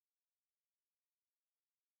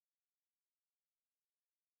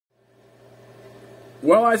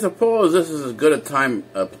Well, I suppose this is as good a time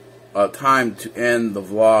to end the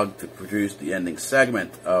vlog to produce the ending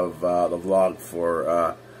segment of the vlog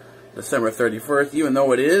for December 31st, even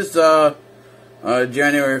though it is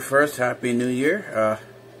January 1st. Happy New Year.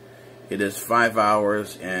 It is 5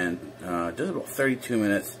 hours and just about 32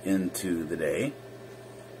 minutes into the day.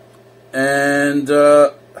 And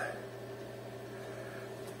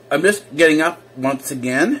I'm just getting up once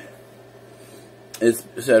again. It's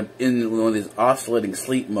in one of these oscillating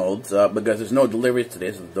sleep modes because there's no deliveries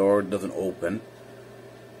today, so the door doesn't open.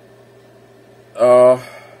 So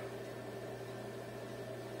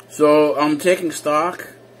I'm taking stock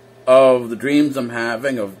of the dreams I'm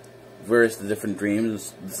having, of various different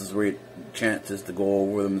dreams. This is where your chance is to go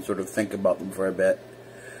over them and sort of think about them for a bit.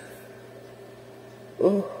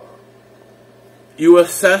 You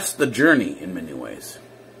assess the journey in many ways.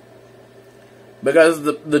 Because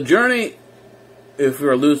the journey, if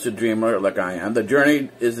you're a lucid dreamer like I am, the journey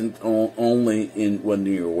isn't only when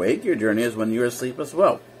you're awake. Your journey is when you're asleep as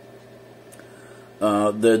well.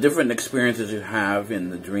 The different experiences you have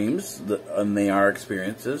in the dreams, and they are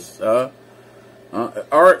experiences, are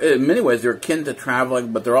in many ways they're akin to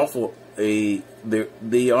traveling, but they're also an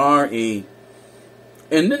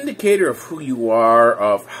indicator of who you are,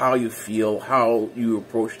 of how you feel, how you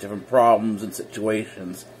approach different problems and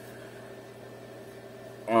situations.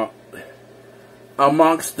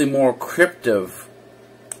 Amongst the more cryptic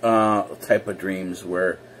type of dreams,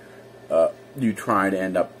 where you try to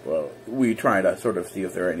end up, we try to sort of see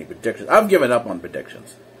if there are any predictions. I've given up on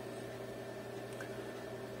predictions.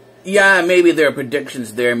 Yeah, maybe there are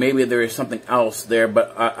predictions there, maybe there is something else there,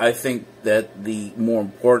 but I think that the more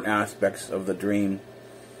important aspects of the dream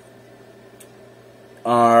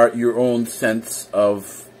are your own sense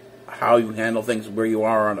of how you handle things, where you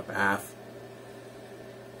are on a path.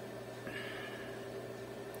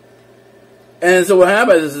 And so what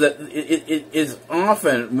happens is that it is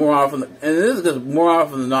more often, and this is because more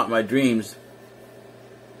often than not my dreams,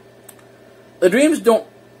 the dreams don't,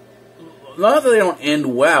 not that they don't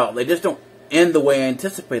end well, they just don't end the way I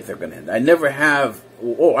anticipate they're going to end. I never have,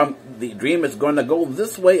 the dream is going to go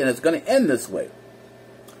this way and it's going to end this way.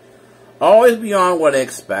 Always beyond what I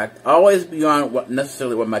expect, always beyond what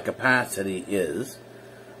my capacity is.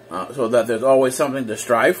 So that there's always something to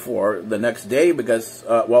strive for the next day, because,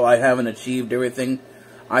 I haven't achieved everything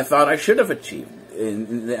I thought I should have achieved.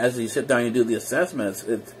 And as you sit down and do the assessment,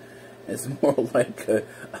 it's more like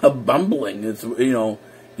a bumbling. It's,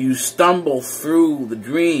 you stumble through the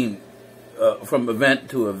dream from event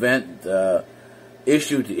to event,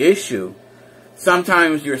 issue to issue.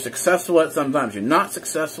 Sometimes you're successful at it, sometimes you're not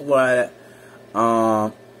successful at it.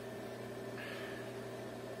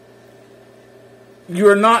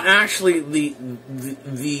 You're not actually the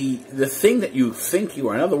thing that you think you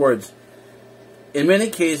are. In other words, in many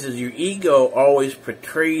cases, your ego always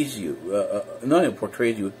portrays you, not only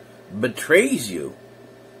portrays you, betrays you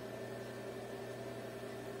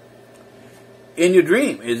in your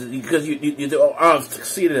dream. Is because you think, oh, I've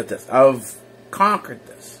succeeded at this, I've conquered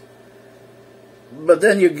this. But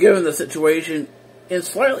then you're given the situation in a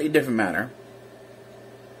slightly different manner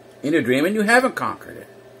in your dream, and you haven't conquered it.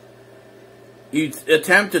 You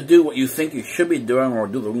attempt to do what you think you should be doing, or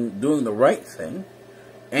doing the right thing,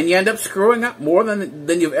 and you end up screwing up more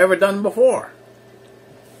than you've ever done before.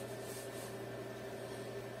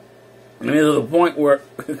 I mean, to the point where,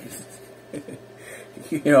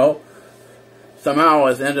 somehow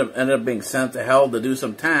I ended up being sent to hell to do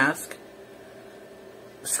some task,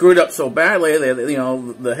 screwed up so badly that,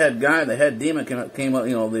 the head guy, the head demon came up,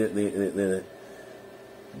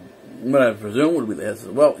 what I presume would be the head says,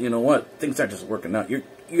 well, you know what, things aren't just working out. You're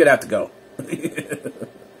gonna have to go. And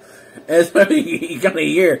especially you kind of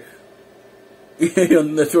hear,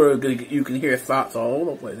 the sort of, you can hear thoughts all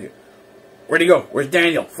over the place here. Where'd he go? Where's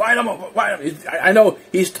Daniel? Find him! Find him! I know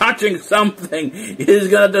he's touching something. He's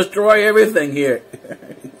gonna destroy everything here.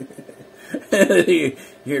 You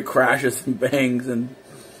hear crashes and bangs, and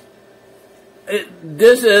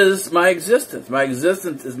this is my existence. My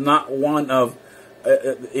existence is not one of.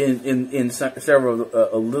 In several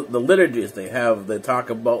the liturgies they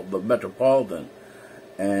talk about the Metropolitan,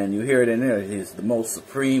 and you hear it in there. He's the most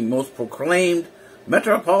supreme, most proclaimed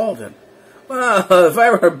Metropolitan. Well, if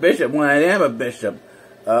I were a bishop, when I am a bishop,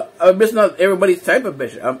 I'm just not everybody's type of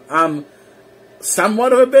bishop. I'm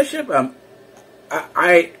somewhat of a bishop. I'm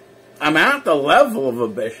at the level of a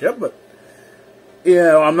bishop, but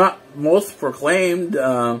I'm not most proclaimed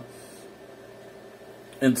in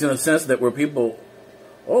the sense that where people,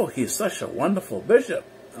 oh, he's such a wonderful bishop.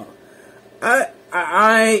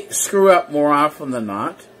 I screw up more often than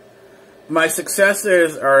not. my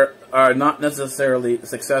successes are not necessarily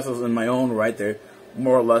successes in my own right. They're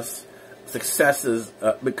more or less successes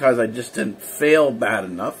because I just didn't fail bad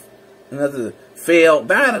enough. And that's fail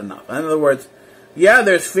bad enough. In other words, yeah,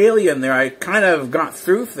 there's failure in there. I kind of got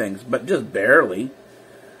through things, but just barely.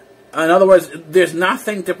 In other words, there's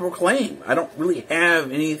nothing to proclaim. I don't really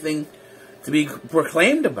have anything to be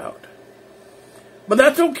proclaimed about. But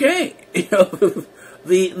that's okay. You know,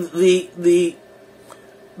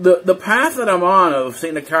 the path that I'm on of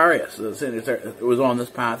St. Icarius, was on this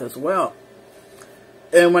path as well.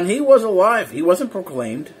 And when he was alive, he wasn't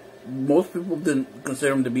proclaimed. Most people didn't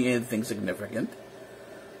consider him to be anything significant.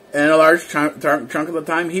 And a large chunk of the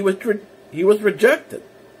time, he was rejected.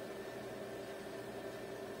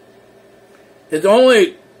 It's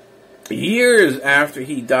only years after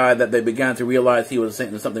he died that they began to realize he was a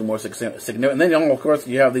saint and something more significant. And then, of course,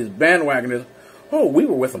 you have these bandwagoners. Oh, we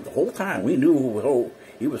were with him the whole time. We knew,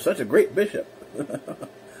 he was such a great bishop.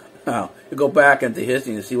 Now, you go back into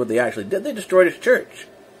history and see what they actually did. They destroyed his church.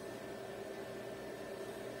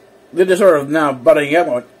 They're just sort of now butting up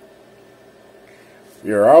on,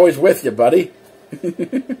 you're always with you, buddy.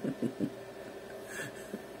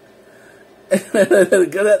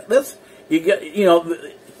 That's, you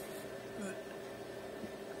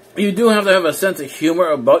do have to have a sense of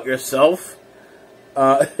humor about yourself.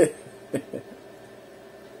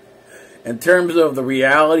 In terms of the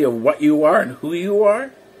reality of what you are and who you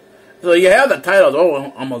are. So you have the titles,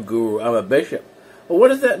 oh, I'm a guru, I'm a bishop. Well, what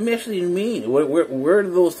does that actually mean? Where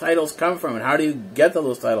do those titles come from, and how do you get to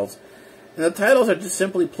those titles? And the titles are just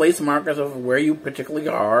simply place markers of where you particularly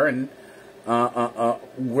are and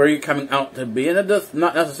where you're coming out to be. And it does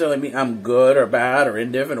not necessarily mean I'm good or bad or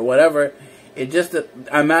indifferent or whatever. It's just that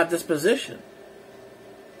I'm at this position.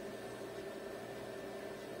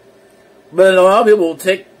 But a lot of people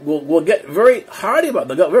will get very hardy about it.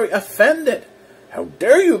 They'll get very offended. How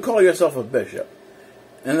dare you call yourself a bishop?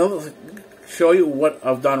 And they'll show you what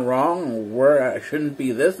I've done wrong, and where I shouldn't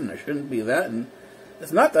be this and I shouldn't be that. And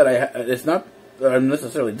it's not that I'm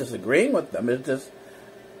necessarily disagreeing with them. It's just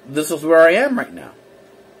this is where I am right now.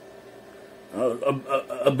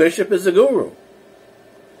 A bishop is a guru.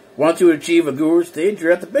 Once you achieve a guru stage,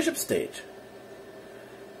 you're at the bishop stage.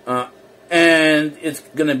 And it's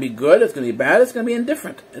going to be good, it's going to be bad, it's going to be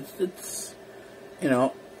indifferent. It's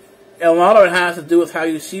a lot of it has to do with how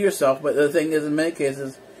you see yourself, but the thing is, in many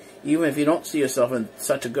cases, even if you don't see yourself in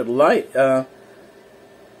such a good light,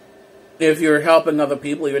 if you're helping other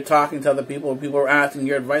people, you're talking to other people, and people are asking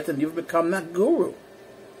your advice, then you've become that guru.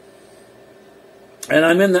 And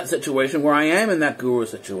I'm in that situation where I am in that guru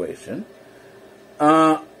situation.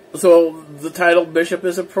 So the title bishop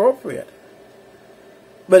is appropriate.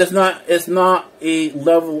 But it's not a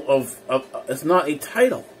level of it's not a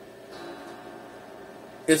title.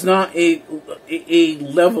 It's not a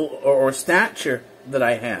level or stature that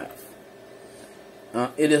I have.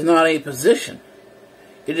 It is not a position.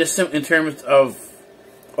 It is in terms of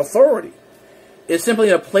authority. It's simply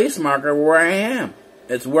a place marker where I am.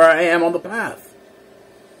 It's where I am on the path.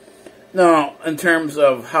 Now, in terms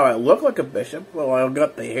of how I look like a bishop, well, I've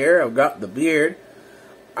got the hair, I've got the beard.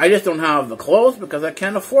 I just don't have the clothes because I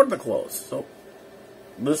can't afford the clothes. So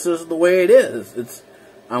this is the way it is.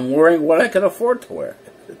 I'm wearing what I can afford to wear.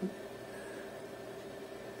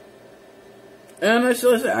 And I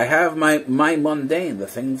still say I have my mundane, the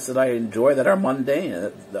things that I enjoy that are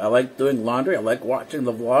mundane. I like doing laundry. I like watching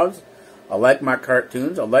the vlogs. I like my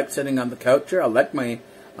cartoons. I like sitting on the couch here. I like my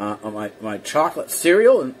chocolate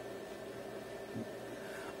cereal. And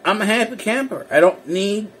I'm a happy camper. I don't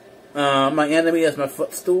need my enemy as my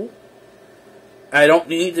footstool. I don't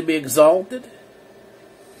need to be exalted.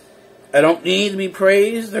 I don't need to be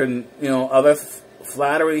praised or other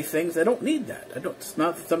flattery things. I don't need that. It's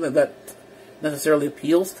not something that necessarily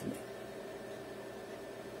appeals to me.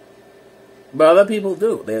 But other people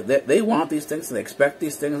do. They want these things, and they expect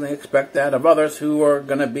these things, and they expect that of others who are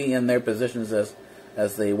going to be in their positions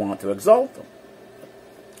as they want to exalt them.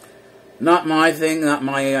 Not my thing, not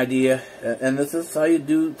my idea. And this is how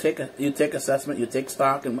you take assessment, you take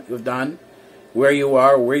stock in what you've done, where you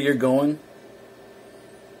are, where you're going.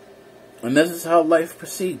 And this is how life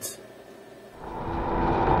proceeds.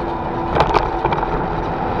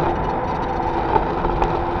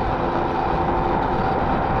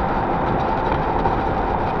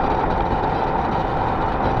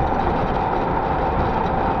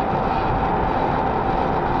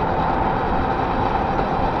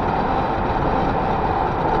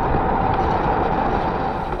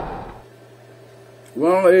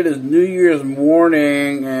 Well, it is New Year's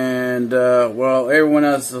morning, and while everyone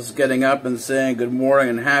else is getting up and saying good morning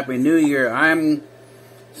and Happy New Year, I'm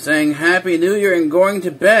saying Happy New Year and going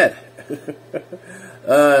to bed.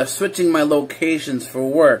 Switching my locations for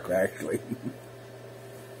work, actually.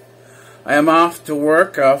 I am off to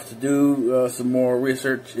work, off to do some more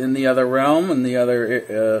research in the other realm and the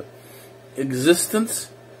other existence.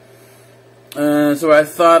 So I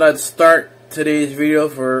thought I'd start today's video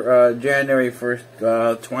for January 1st,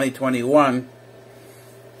 2021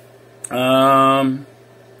 at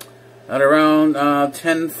around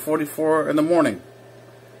 10:44 in the morning.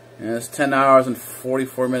 And it's 10 hours and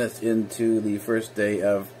 44 minutes into the first day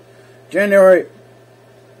of January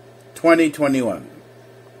 2021.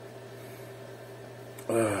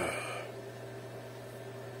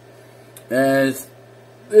 And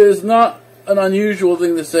it's not an unusual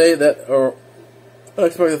thing to say that, or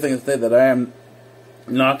unexpected thing to say that I am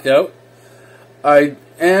knocked out. I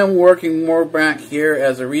am working more back here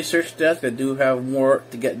as a research desk. I do have more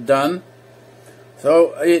to get done.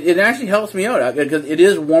 So it actually helps me out because it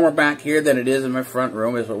is warmer back here than it is in my front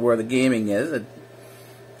room, is where the gaming is.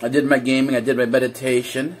 I did my gaming, I did my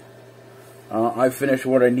meditation. I finished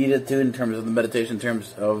what I needed to in terms of the meditation, in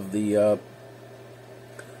terms of the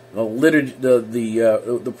liturgy,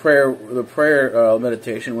 the prayer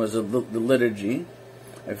meditation was the liturgy.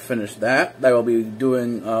 I finished that. I will be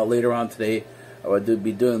doing later on today. I will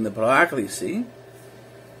be doing the Klailea.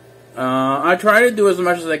 I try to do as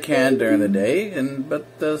much as I can during the day, but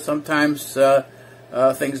sometimes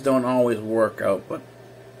things don't always work out. But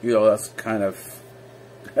you know, that's kind of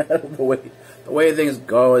the way things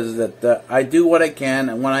go. Is that I do what I can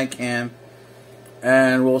and when I can,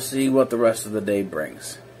 and we'll see what the rest of the day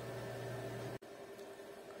brings.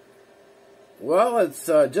 Well, it's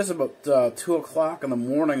just about 2 o'clock in the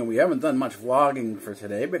morning, and we haven't done much vlogging for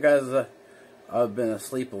today because I've been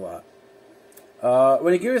asleep a lot.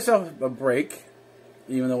 When you give yourself a break,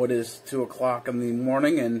 even though it is 2 o'clock in the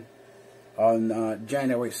morning and on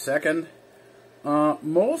January 2nd,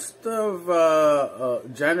 most of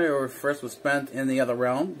January 1st was spent in the other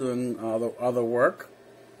realm doing other work.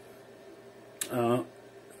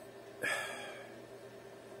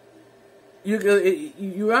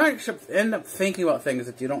 You actually end up thinking about things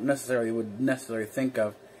that you don't necessarily think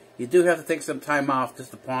of. You do have to take some time off just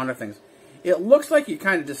to ponder things. It looks like you're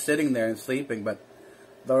kind of just sitting there and sleeping, but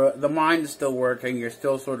the mind is still working. You're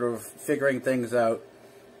still sort of figuring things out.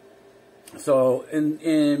 So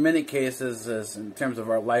in many cases, as in terms of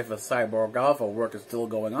our life as Cyborg Alpha, work is still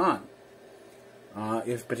going on.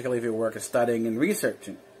 Particularly if your work is studying and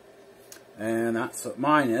researching. And that's what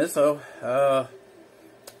mine is. So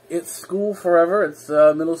it's school forever. It's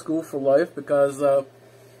middle school for life, because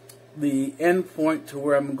the end point to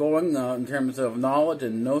where I'm going in terms of knowledge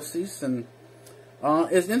and Gnosis and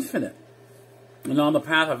is infinite. And on the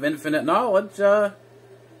path of infinite knowledge,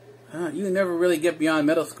 you never really get beyond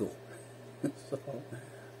middle school. So,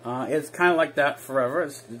 it's kind of like that forever.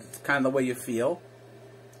 It's kind of the way you feel.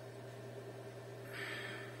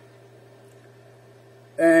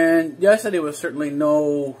 And yesterday was certainly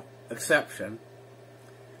no exception.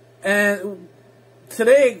 And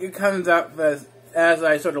today it comes up as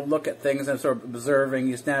I sort of look at things and sort of observing.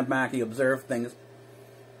 You stand back, you observe things.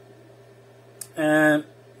 And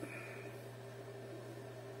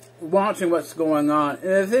watching what's going on. And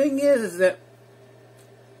the thing is that,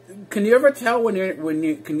 can you ever tell can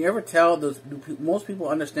you ever tell, do most people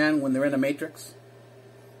understand when they're in a matrix?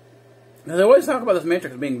 Because they always talk about this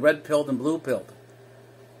matrix being red-pilled and blue-pilled.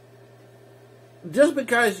 Just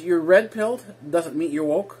because you're red-pilled doesn't mean you're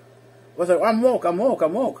woke. Well, it's like, I'm woke, I'm woke,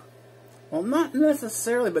 I'm woke. Well, not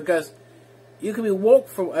necessarily, because you can be woke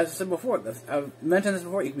from, as I said before, I've mentioned this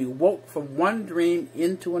before, you can be woke from one dream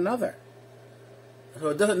into another. So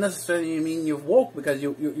it doesn't necessarily mean you're woke, because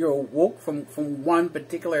you're woke from one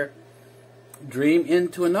particular dream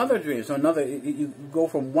into another dream. So you go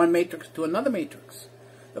from one matrix to another matrix.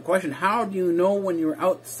 The question, how do you know when you're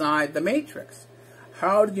outside the matrix?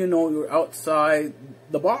 How do you know you're outside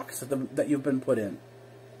the box that you've been put in?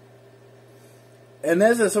 And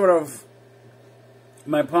this is sort of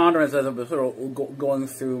my ponderance as I'm sort of going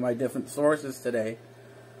through my different sources today.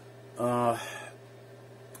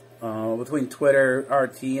 Between Twitter,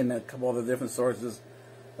 RT, and a couple other different sources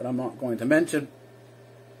that I'm not going to mention.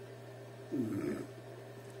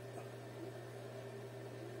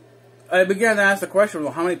 I began to ask the question,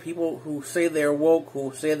 well, how many people who say they're woke,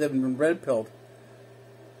 who say they've been red-pilled,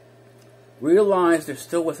 realize they're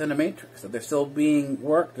still within a matrix, that they're still being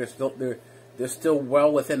worked, they're still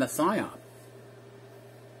well within a psyop.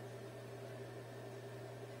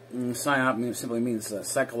 And psyop simply means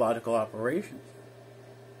psychological operations.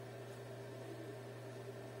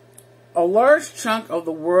 A large chunk of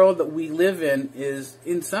the world that we live in is,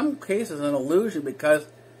 in some cases, an illusion, because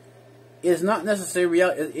is not necessarily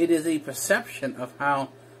reality. It is a perception of how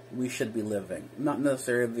we should be living, not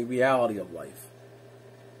necessarily the reality of life.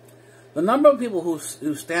 The number of people who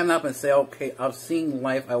stand up and say, okay, I've seen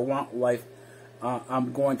life, I want life,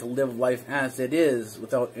 I'm going to live life as it is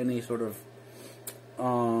without any sort of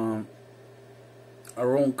our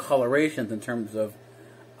own colorations in terms of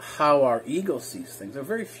how our ego sees things, are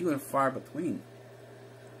very few and far between.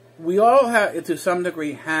 We all have, to some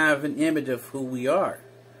degree, have an image of who we are.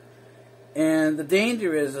 And the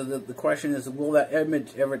danger is that the question is, will that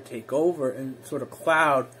image ever take over and sort of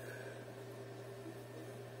cloud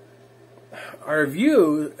our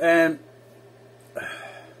view and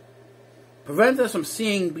prevent us from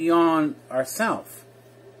seeing beyond ourselves?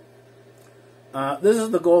 This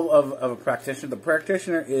is the goal of a practitioner. The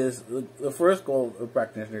practitioner is, the first goal of a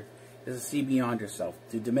practitioner is to see beyond yourself,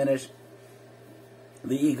 to diminish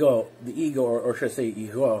the ego, or should I say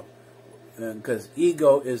ego, because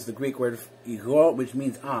ego is the Greek word ego, which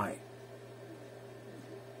means I.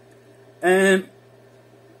 And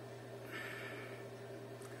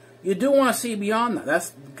you do want to see beyond that. That's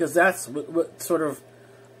because that's what sort of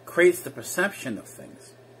creates the perception of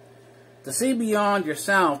things. To see beyond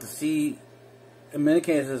yourself, to see, in many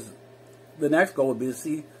cases, the next goal would be to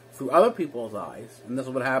see through other people's eyes. And this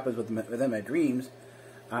is what happens within my dreams.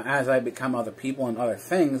 As I become other people and other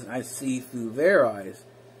things, I see through their eyes.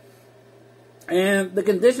 And the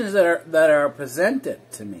conditions that are presented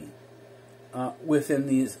to me within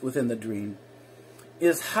the dream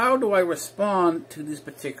is, how do I respond to these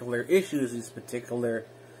particular issues, these particular,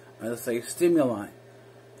 let's say, stimuli,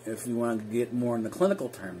 if you want to get more in the clinical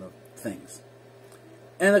term of things.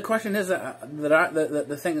 And the question is the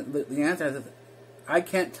answer is that I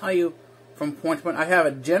can't tell you from point to point. I have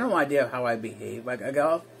a general idea of how I behave. I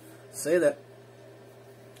gotta say that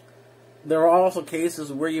there are also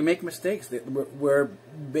cases where you make mistakes, where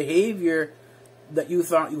behavior that you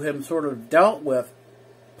thought you had sort of dealt with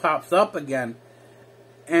pops up again,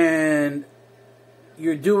 and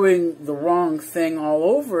you're doing the wrong thing all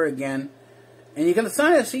over again, and you can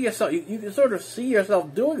kind of see yourself. You can sort of see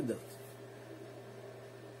yourself doing this,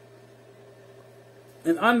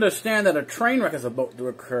 and understand that a train wreck is about to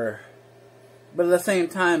occur. But at the same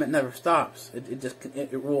time, it never stops.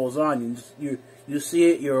 It rolls on. You see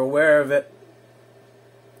it. You're aware of it.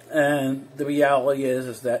 And the reality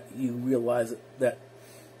is that you realize that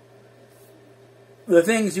the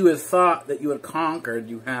things you had thought that you had conquered,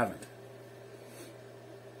 you haven't.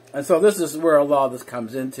 And so this is where a lot of this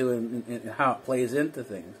comes into, and how it plays into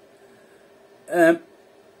things.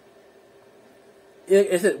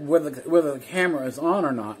 Is it whether the camera is on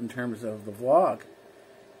or not in terms of the vlog?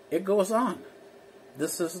 It goes on.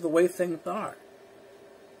 This is the way things are.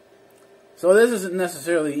 So this isn't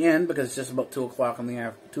necessarily the end, because it's just about 2 o'clock in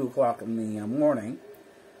the morning.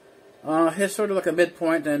 It's sort of like a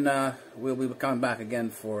midpoint, and we'll be coming back again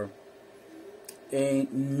for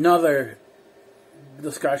another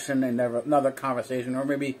discussion, another conversation, or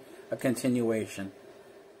maybe a continuation.